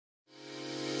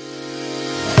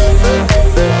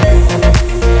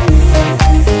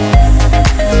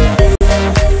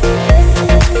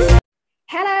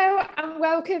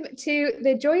welcome to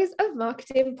the Joys of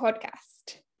Marketing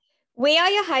podcast. We are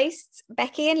your hosts,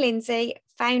 Becky and Lindsay,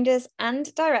 founders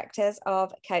and directors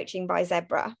of Coaching by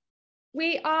Zebra.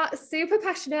 We are super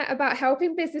passionate about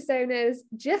helping business owners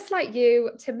just like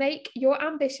you to make your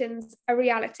ambitions a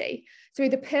reality through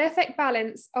the perfect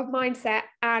balance of mindset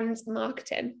and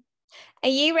marketing. Are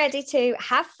you ready to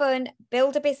have fun,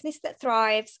 build a business that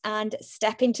thrives, and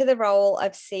step into the role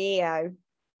of CEO?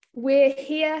 We're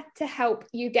here to help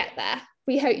you get there.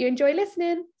 We hope you enjoy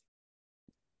listening.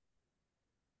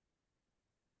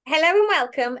 Hello and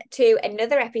welcome to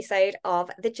another episode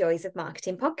of the Joys of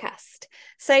Marketing podcast.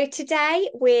 So today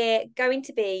we're going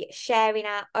to be sharing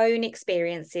our own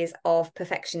experiences of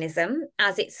perfectionism,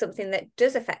 as it's something that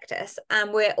does affect us,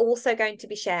 and we're also going to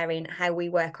be sharing how we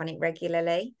work on it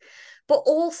regularly, but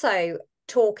also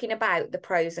talking about the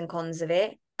pros and cons of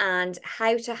it and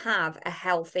how to have a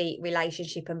healthy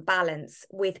relationship and balance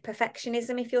with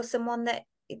perfectionism if you're someone that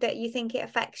you think it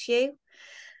affects you.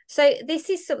 So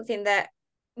this is something that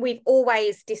we've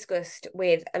always discussed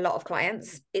with a lot of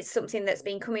clients. It's something that's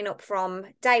been coming up from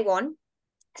day one,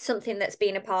 something that's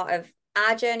been a part of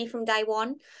our journey from day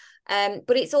one.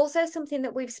 But it's also something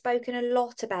that we've spoken a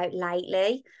lot about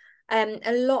lately.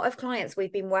 A lot of clients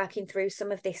we've been working through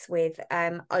some of this with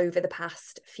over the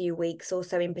past few weeks or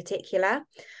so in particular.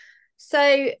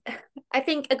 So I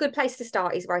think a good place to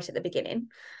start is right at the beginning.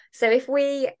 So if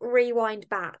we rewind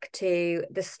back to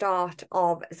the start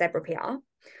of Zebra PR,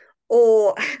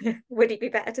 or would it be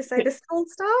better to say the school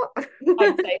start?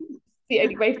 I'd say the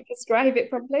only way to describe it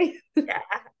probably.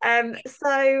 Yeah.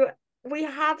 So we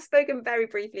have spoken very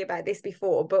briefly about this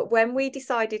before, but when we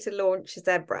decided to launch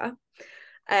Zebra,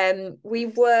 we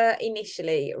were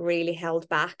initially really held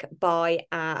back by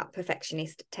our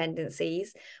perfectionist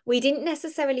tendencies. We didn't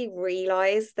necessarily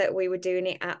realise that we were doing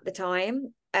it at the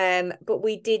time, but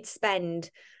we did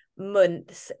spend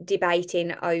months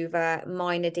debating over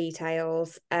minor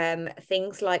details,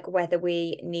 things like whether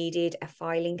we needed a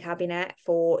filing cabinet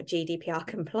for GDPR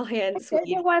compliance. I don't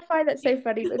know why I find that so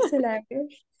funny, but it's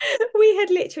hilarious. We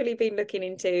had literally been looking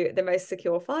into the most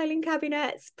secure filing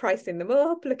cabinets, pricing them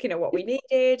up, looking at what we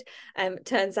needed.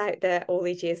 Turns out that all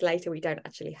these years later, we don't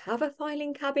actually have a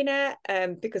filing cabinet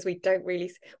because we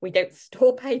don't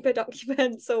store paper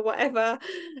documents or whatever.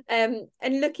 And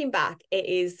looking back, it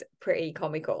is pretty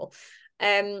comical.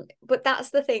 But that's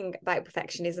the thing about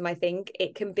perfectionism. I think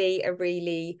it can be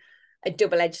a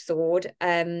double-edged sword.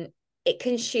 It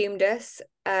consumed us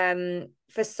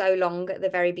for so long at the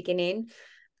very beginning.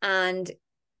 And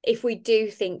if we do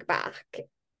think back,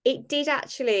 it did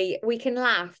actually, we can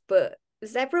laugh, but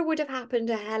Zebra would have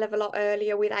happened a hell of a lot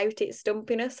earlier without it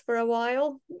stumping us for a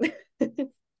while.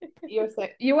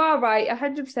 You are right,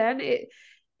 100%.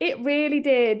 It really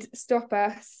did stop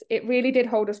us. It really did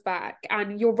hold us back.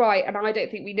 And you're right. And I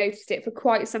don't think we noticed it for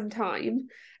quite some time.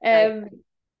 I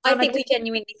think we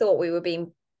genuinely thought we were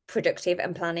being productive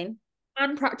and planning.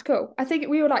 And practical. I think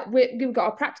we were like, we've got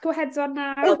our practical heads on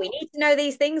now. Well, we need to know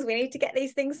these things. We need to get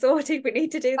these things sorted. We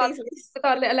need to do these lists. With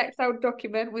our little Excel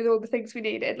document with all the things we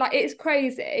needed. Like, it's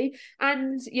crazy.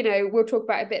 And, we'll talk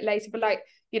about it a bit later, but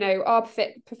our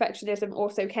perfectionism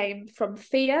also came from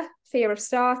fear of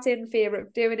starting, fear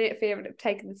of doing it, fear of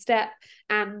taking the step,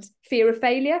 and fear of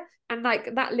failure. And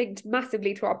that linked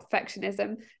massively to our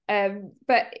perfectionism.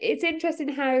 But it's interesting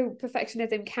how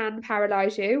perfectionism can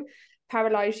paralyze you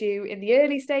in the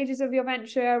early stages of your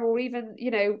venture, or even,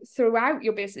 throughout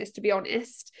your business, to be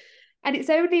honest. And it's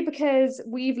only because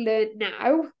we've learned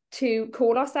now to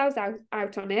call ourselves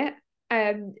out on it,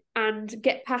 and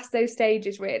get past those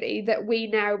stages, really, that we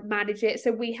now manage it.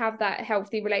 So we have that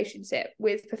healthy relationship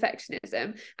with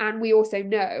perfectionism, and we also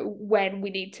know when we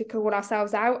need to call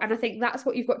ourselves out. And I think that's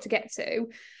what you've got to get to.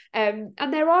 And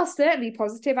there are certainly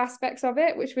positive aspects of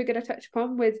it, which we're going to touch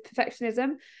upon with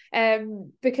perfectionism,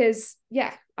 because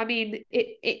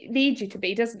it needs you to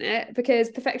be, doesn't it?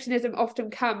 Because perfectionism often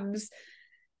comes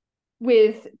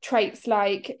with traits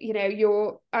like,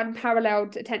 your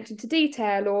unparalleled attention to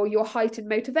detail, or your heightened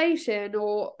motivation,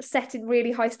 or setting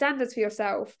really high standards for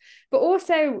yourself, but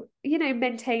also,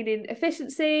 maintaining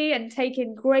efficiency and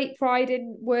taking great pride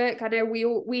in work. I know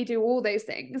we do all those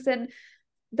things, and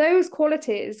those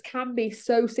qualities can be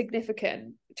so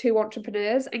significant to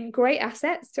entrepreneurs and great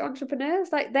assets to entrepreneurs.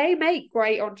 Like, they make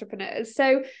great entrepreneurs.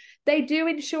 So they do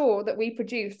ensure that we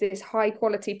produce this high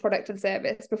quality product and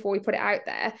service before we put it out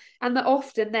there. And that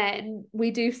often then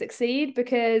we do succeed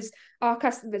because our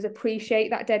customers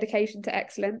appreciate that dedication to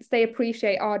excellence. They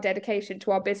appreciate our dedication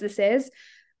to our businesses.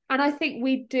 And I think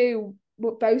we do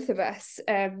both of us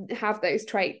have those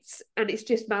traits, and it's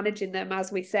just managing them,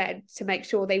 as we said, to make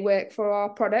sure they work for our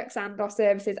products and our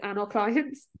services and our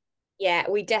clients. Yeah,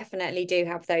 we definitely do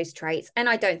have those traits. And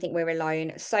I don't think we're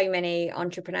alone. So many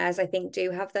entrepreneurs, I think, do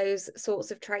have those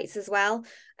sorts of traits as well.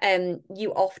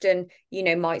 You often,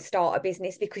 might start a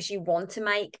business because you want to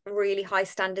make really high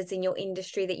standards in your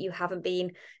industry that you haven't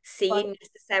been seeing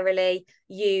necessarily.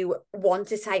 You want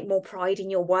to take more pride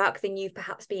in your work than you've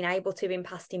perhaps been able to in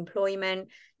past employment.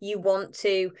 You want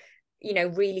to,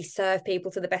 really serve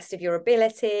people to the best of your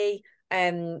ability.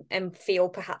 And feel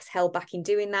perhaps held back in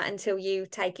doing that until you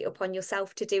take it upon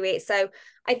yourself to do it. So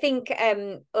I think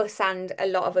us and a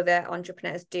lot of other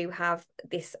entrepreneurs do have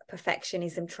this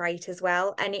perfectionism trait as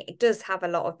well, and it does have a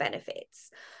lot of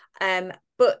benefits,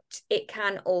 but it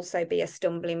can also be a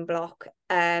stumbling block.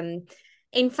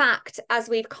 In fact, as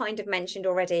we've kind of mentioned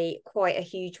already, quite a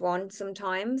huge one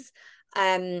sometimes.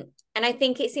 And I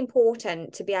think it's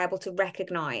important to be able to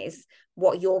recognize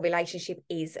what your relationship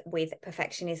is with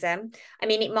perfectionism. I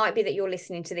mean, it might be that you're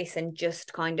listening to this and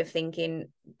just kind of thinking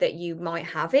that you might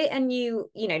have it, and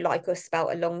like us,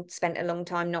 spent a long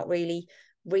time not really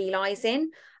realizing.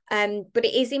 But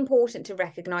it is important to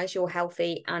recognize your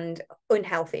healthy and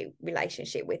unhealthy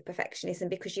relationship with perfectionism,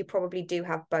 because you probably do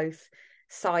have both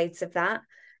sides of that.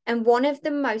 And one of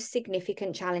the most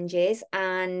significant challenges,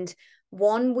 and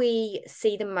one we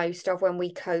see the most of when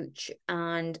we coach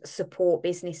and support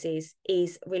businesses,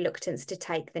 is reluctance to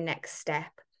take the next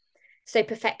step. So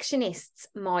perfectionists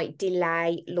might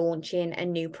delay launching a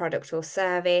new product or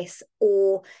service,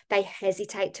 or they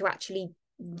hesitate to actually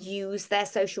use their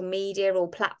social media or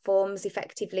platforms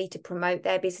effectively to promote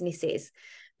their businesses,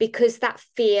 because that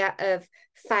fear of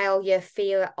failure,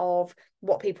 fear of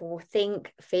what people will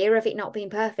think, fear of it not being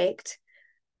perfect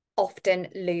often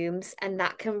looms, and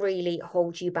that can really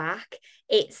hold you back.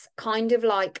 It's kind of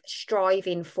like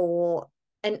striving for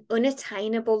an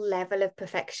unattainable level of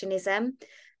perfectionism,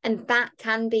 and that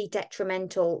can be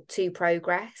detrimental to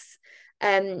progress.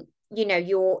 If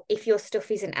your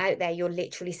stuff isn't out there, you're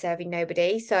literally serving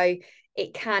nobody, so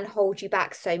it can hold you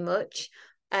back so much.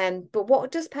 But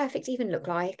what does perfect even look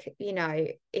like?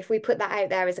 If we put that out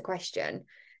there as a question,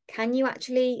 can you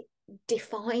actually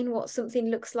define what something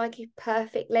looks like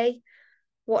perfectly?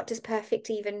 What does perfect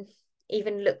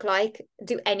even look like?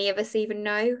 Do any of us even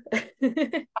know? I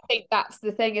think that's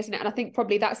the thing, isn't it? And I think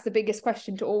probably that's the biggest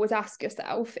question to always ask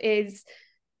yourself is,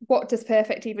 what does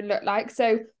perfect even look like?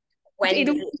 So when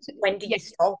do you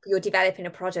stop? You're developing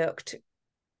a product.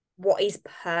 What is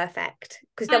perfect?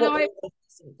 Because there will always be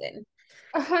something.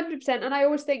 100%. And I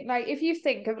always think, like, if you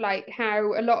think of like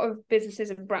how a lot of businesses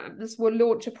and brands will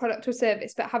launch a product or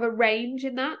service but have a range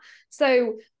in that.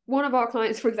 So one of our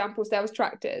clients, for example, sells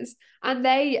tractors, and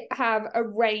they have a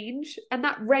range, and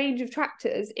that range of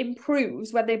tractors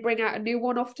improves when they bring out a new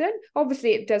one often.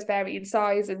 Obviously it does vary in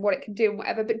size and what it can do and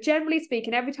whatever, but generally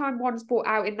speaking, every time one's brought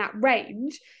out in that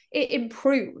range, it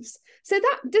improves. So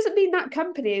that doesn't mean that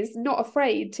company is not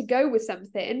afraid to go with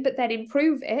something but then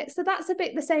improve it. So that's a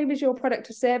bit the same as your product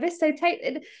or service. So take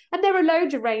it, and there are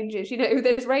loads of ranges,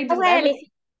 there's ranges of everything.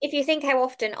 If you think how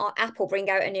often Apple bring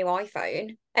out a new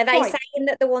iPhone, are they saying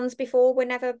that the ones before were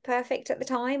never perfect at the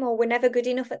time, or were never good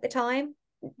enough at the time?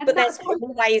 But there's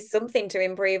always something to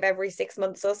improve every 6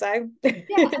 months or so.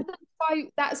 Yeah,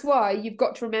 and that's why you've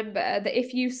got to remember that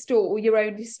if you stall, you're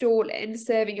only stalling,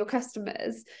 serving your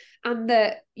customers, and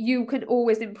that you can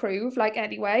always improve, like,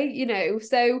 anyway,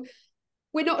 so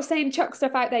we're not saying chuck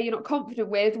stuff out there you're not confident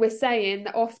with. We're saying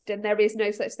that often there is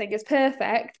no such thing as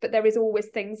perfect, but there is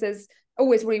always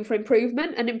room for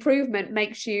improvement, and improvement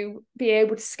makes you be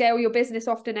able to scale your business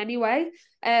often anyway.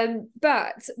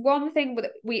 But one thing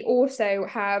that we also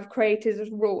have created as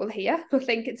a rule here, I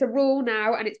think it's a rule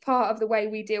now, and it's part of the way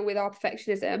we deal with our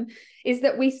perfectionism, is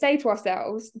that we say to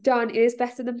ourselves, done is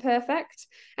better than perfect.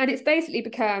 And it's basically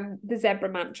become the zebra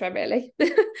mantra, really.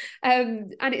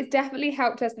 And it's definitely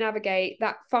helped us navigate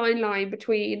that fine line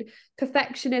between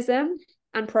perfectionism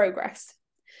and progress.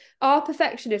 Our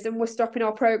perfectionism was stopping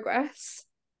our progress,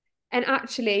 and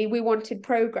actually we wanted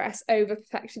progress over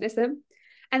perfectionism.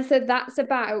 And so that's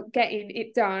about getting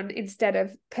it done instead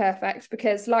of perfect,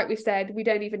 because like we said, we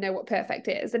don't even know what perfect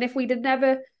is. And if we'd have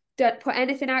never put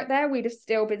anything out there, we'd have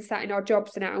still been sat in our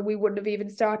jobs now, and we wouldn't have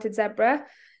even started Zebra.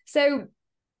 So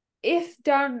if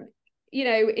done,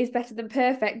 is better than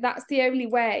perfect, that's the only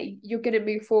way you're going to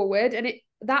move forward. And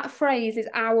that phrase is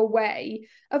our way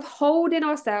of holding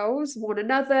ourselves, one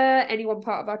another, any one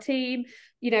part of our team,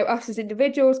 us as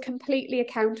individuals, completely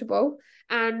accountable,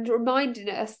 and reminding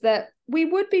us that we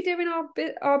would be doing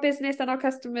our business and our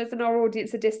customers and our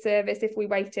audience a disservice if we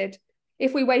waited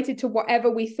if we waited to whatever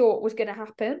we thought was going to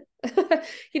happen.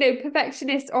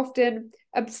 Perfectionists often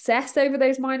obsess over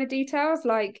those minor details,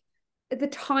 like the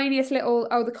tiniest little,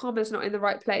 oh, the comma's not in the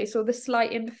right place, or the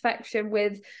slight imperfection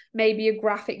with maybe a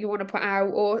graphic you want to put out,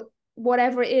 or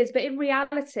whatever it is. But in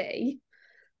reality,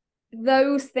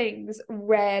 those things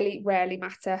rarely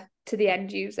matter to the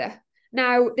end user.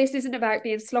 Now, this isn't about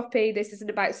being sloppy. This isn't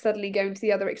about suddenly going to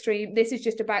the other extreme. This is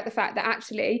just about the fact that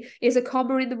actually is a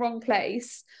comma in the wrong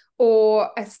place or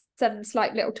a sudden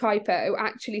slight little typo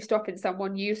actually stopping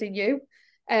someone using you.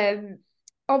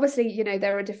 Obviously,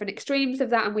 there are different extremes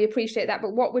of that, and we appreciate that.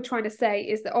 But what we're trying to say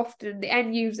is that often the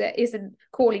end user isn't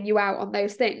calling you out on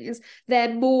those things.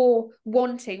 They're more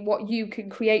wanting what you can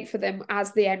create for them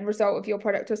as the end result of your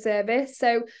product or service.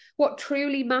 So what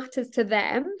truly matters to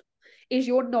them is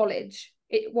your knowledge.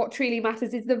 What truly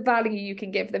matters is the value you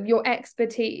can give them, your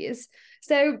expertise.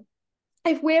 So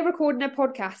if we're recording a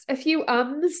podcast, a few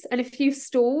ums and a few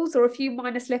stalls or a few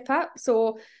minor slip-ups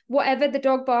or whatever, the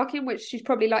dog barking, which she's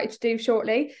probably likely to do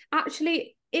shortly,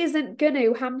 actually isn't going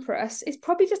to hamper us. It's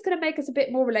probably just going to make us a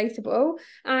bit more relatable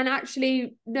and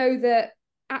actually know that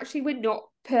actually we're not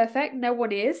perfect. No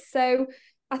one is. So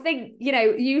I think,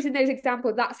 using those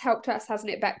examples, that's helped us,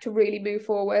 hasn't it, Beck, to really move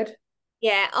forward.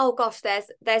 Yeah. Oh gosh,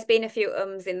 there's been a few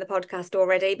ums in the podcast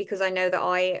already because I know that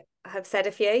I have said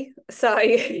a few. So,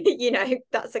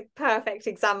 that's a perfect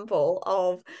example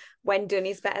of when done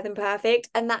is better than perfect.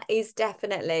 And that is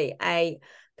definitely a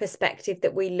perspective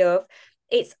that we love.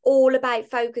 It's all about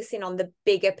focusing on the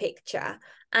bigger picture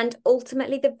and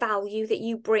ultimately the value that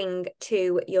you bring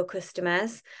to your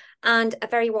customers. And a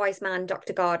very wise man,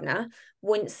 Dr. Gardner,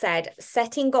 once said,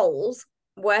 setting goals,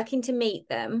 working to meet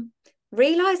them,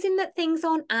 realizing that things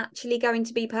aren't actually going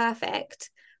to be perfect,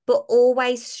 but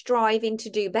always striving to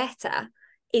do better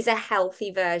is a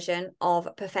healthy version of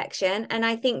perfection. And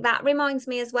I think that reminds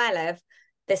me as well of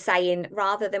the saying,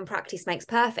 rather than practice makes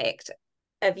perfect,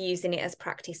 of using it as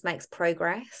practice makes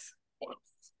progress. Yes.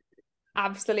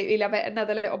 Absolutely love it.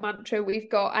 Another little mantra we've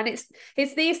got. And it's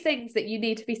these things that you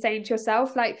need to be saying to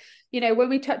yourself. Like, when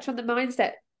we touch on the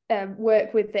mindset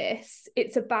work with this,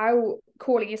 it's about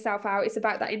calling yourself out. It's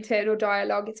about that internal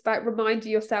dialogue. It's about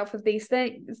reminding yourself of these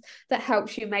things that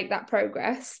helps you make that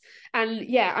progress. And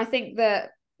yeah, I think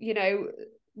that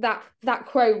that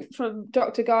quote from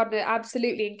Dr. Gardner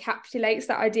absolutely encapsulates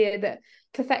that idea that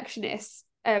perfectionists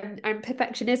and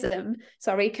perfectionism,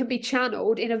 can be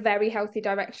channeled in a very healthy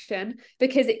direction,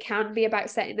 because it can be about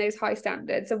setting those high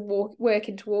standards and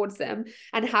working towards them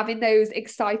and having those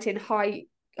exciting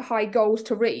high goals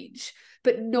to reach,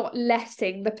 but not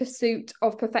letting the pursuit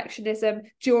of perfectionism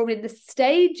during the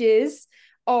stages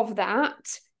of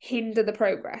that hinder the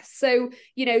progress. So,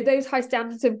 those high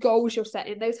standards of goals you're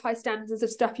setting, those high standards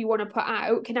of stuff you want to put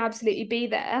out can absolutely be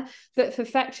there, but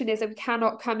perfectionism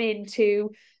cannot come into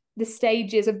the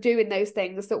stages of doing those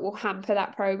things that will hamper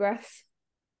that progress.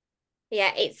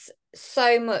 Yeah, it's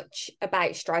so much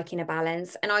about striking a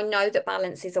balance. And I know that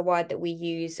balance is a word that we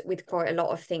use with quite a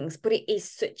lot of things, but it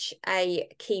is such a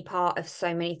key part of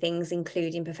so many things,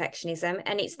 including perfectionism.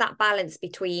 And it's that balance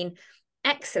between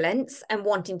excellence and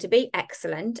wanting to be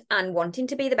excellent and wanting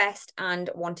to be the best and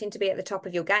wanting to be at the top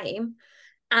of your game,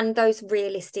 and those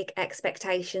realistic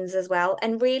expectations as well,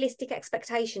 and realistic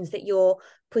expectations that you're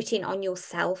putting on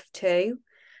yourself too.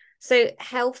 So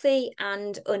healthy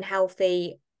and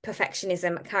unhealthy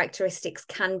perfectionism characteristics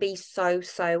can be so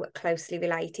closely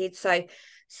related. So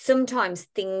sometimes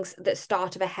things that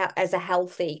start as a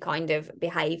healthy kind of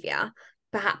behavior,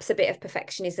 perhaps a bit of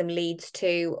perfectionism leads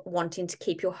to wanting to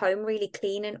keep your home really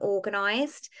clean and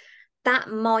organized. That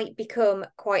might become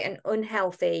quite an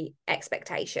unhealthy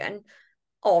expectation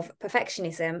of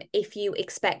perfectionism if you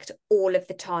expect all of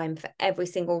the time for every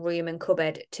single room and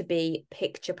cupboard to be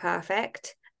picture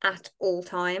perfect at all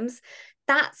times.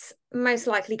 That's most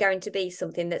likely going to be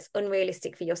something that's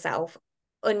unrealistic for yourself,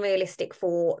 unrealistic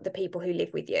for the people who live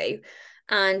with you.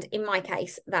 And in my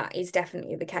case, that is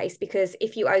definitely the case, because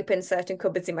if you open certain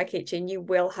cupboards in my kitchen, you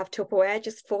will have Tupperware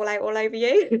just fall out all over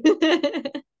you.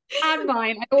 And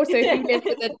mine. And also, if you live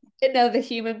with another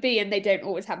human being, they don't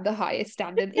always have the highest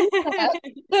standard.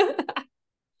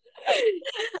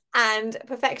 And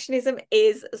perfectionism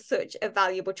is such a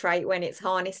valuable trait when it's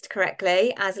harnessed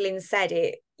correctly. As Lynn said,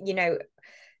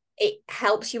 it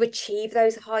helps you achieve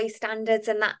those high standards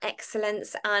and that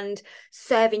excellence and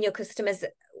serving your customers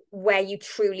where you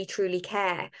truly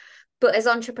care. But as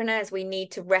entrepreneurs, we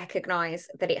need to recognize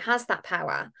that it has that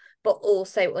power, but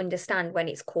also understand when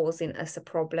it's causing us a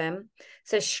problem.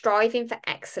 So striving for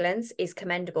excellence is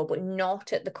commendable, but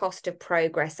not at the cost of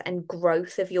progress and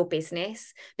growth of your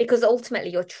business, because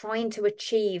ultimately you're trying to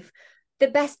achieve the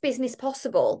best business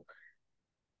possible,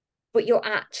 but you're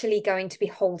actually going to be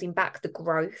holding back the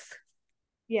growth.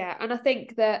 Yeah, and I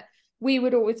think that we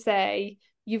would always say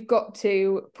you've got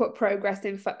to put progress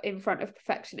in front of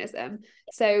perfectionism.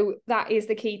 So that is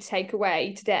the key to take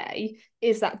away today,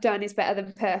 is that done is better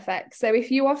than perfect. So if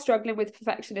you are struggling with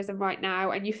perfectionism right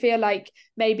now and you feel like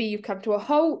maybe you've come to a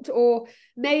halt, or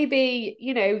maybe,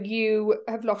 you know, you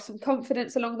have lost some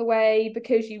confidence along the way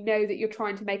because you know that you're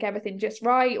trying to make everything just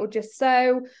right or just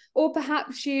so, or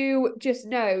perhaps you just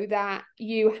know that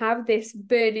you have this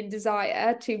burning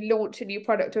desire to launch a new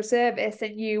product or service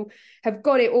and you have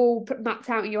got it all mapped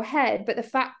out in your head, but the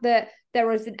fact that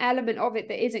there is an element of it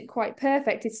that isn't quite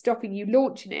perfect is stopping you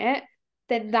launching it,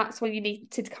 then that's when you need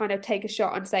to kind of take a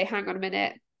shot and say, hang on a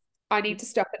minute, I need to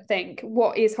stop and think,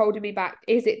 what is holding me back?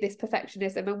 Is it this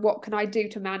perfectionism? And what can I do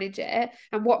to manage it?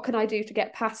 And what can I do to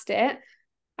get past it?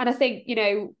 And I think, you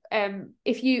know,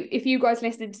 if you guys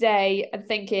listening today and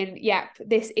thinking, yep,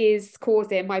 this is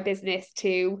causing my business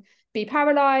to be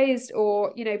paralyzed,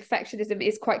 or, you know, perfectionism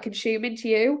is quite consuming to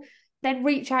you, then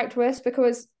reach out to us,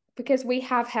 because we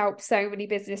have helped so many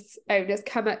business owners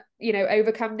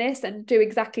overcome this and do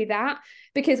exactly that,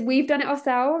 because we've done it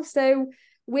ourselves. So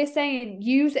we're saying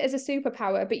use it as a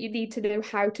superpower, but you need to know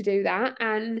how to do that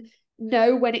and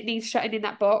know when it needs shutting in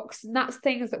that box. And that's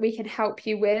things that we can help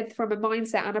you with from a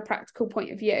mindset and a practical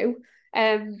point of view.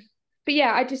 But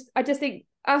yeah, I just think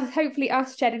hopefully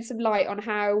us shedding some light on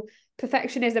how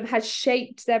perfectionism has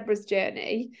shaped Zebra's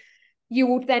journey, you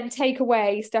will then take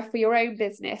away stuff for your own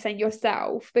business and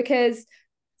yourself. Because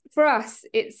for us,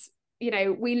 it's, you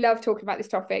know, we love talking about this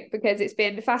topic because it's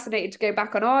been fascinating to go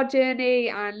back on our journey.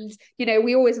 And, you know,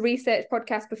 we always research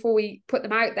podcasts before we put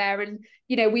them out there. And,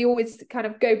 you know, we always kind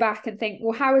of go back and think,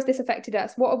 well, how has this affected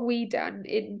us? What have we done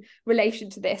in relation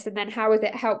to this? And then how has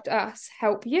it helped us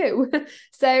help you?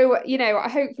 So, you know,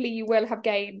 hopefully you will have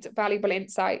gained valuable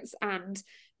insights and,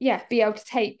 yeah, be able to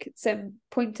take some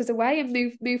pointers away and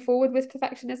move forward with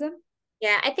perfectionism.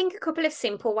 Yeah, I think a couple of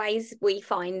simple ways we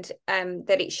find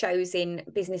that it shows in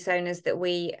business owners that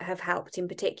we have helped in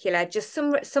particular, just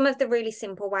some of the really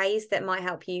simple ways that might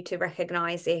help you to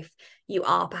recognize if you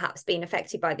are perhaps being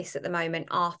affected by this at the moment,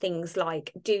 are things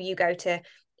like, do you go to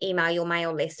email your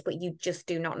mail list but you just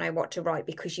do not know what to write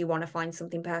because you want to find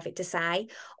something perfect to say?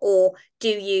 Or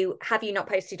have you not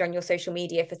posted on your social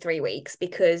media for 3 weeks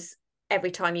because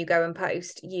every time you go and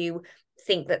post you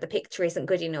think that the picture isn't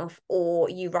good enough, or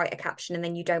you write a caption and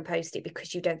then you don't post it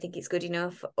because you don't think it's good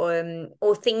enough,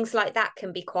 or things like that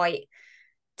can be quite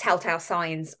telltale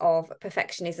signs of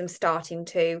perfectionism starting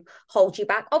to hold you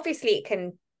back. Obviously it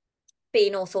can be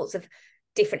in all sorts of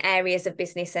different areas of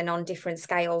business and on different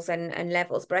scales and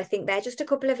levels, but I think they're just a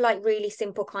couple of like really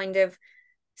simple kind of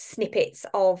snippets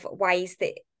of ways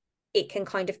that it can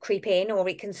kind of creep in, or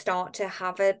it can start to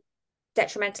have a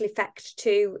detrimental effect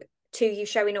to you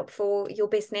showing up for your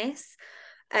business.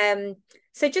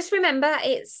 So just remember,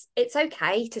 it's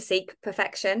okay to seek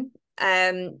perfection,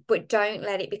 but don't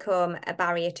let it become a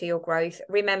barrier to your growth.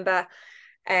 Remember,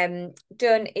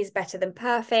 done is better than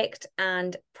perfect,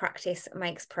 and practice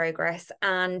makes progress.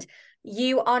 And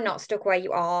you are not stuck where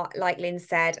you are. Like Lynn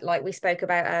said, like we spoke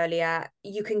about earlier,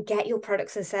 you can get your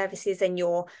products and services and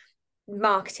your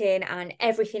marketing and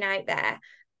everything out there,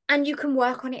 and you can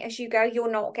work on it as you go.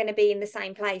 You're not going to be in the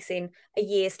same place in a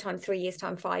year's time, 3 years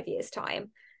time, 5 years time.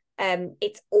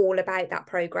 It's all about that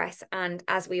progress. And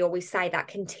as we always say, that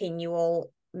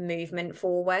continual movement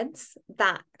forwards,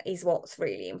 that is what's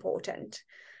really important.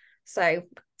 So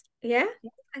yeah,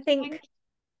 I think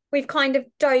we've kind of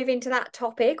dove into that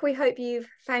topic. We hope you've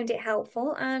found it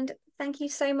helpful, and thank you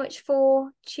so much for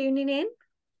tuning in.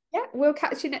 Yeah, we'll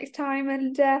catch you next time,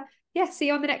 and yeah, see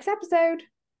you on the next episode.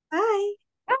 Bye.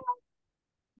 Bye.